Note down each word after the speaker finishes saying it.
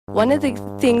One of the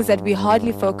things that we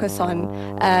hardly focus on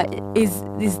is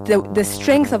the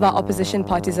strength of our opposition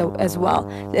parties as well,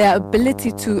 their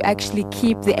ability to actually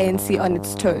keep the ANC on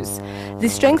its toes. The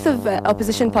strength of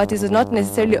opposition parties is not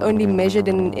necessarily only measured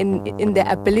in their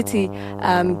ability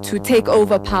to take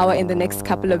over power in the next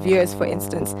couple of years, for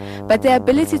instance, but their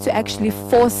ability to actually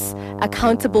force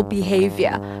accountable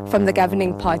behavior from the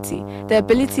governing party, the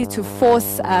ability to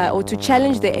force or to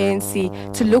challenge the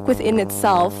ANC to look within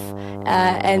itself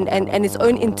and its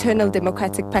own internal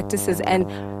democratic practices and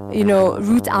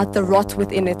root out the rot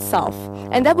within itself.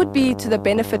 And that would be to the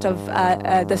benefit of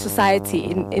the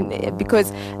society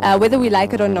because whether we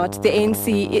like it or not, the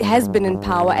ANC has been in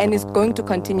power and is going to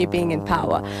continue being in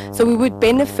power. So we would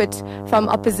benefit from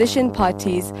opposition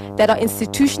parties that are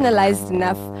institutionalized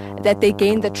enough that they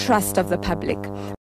gain the trust of the public.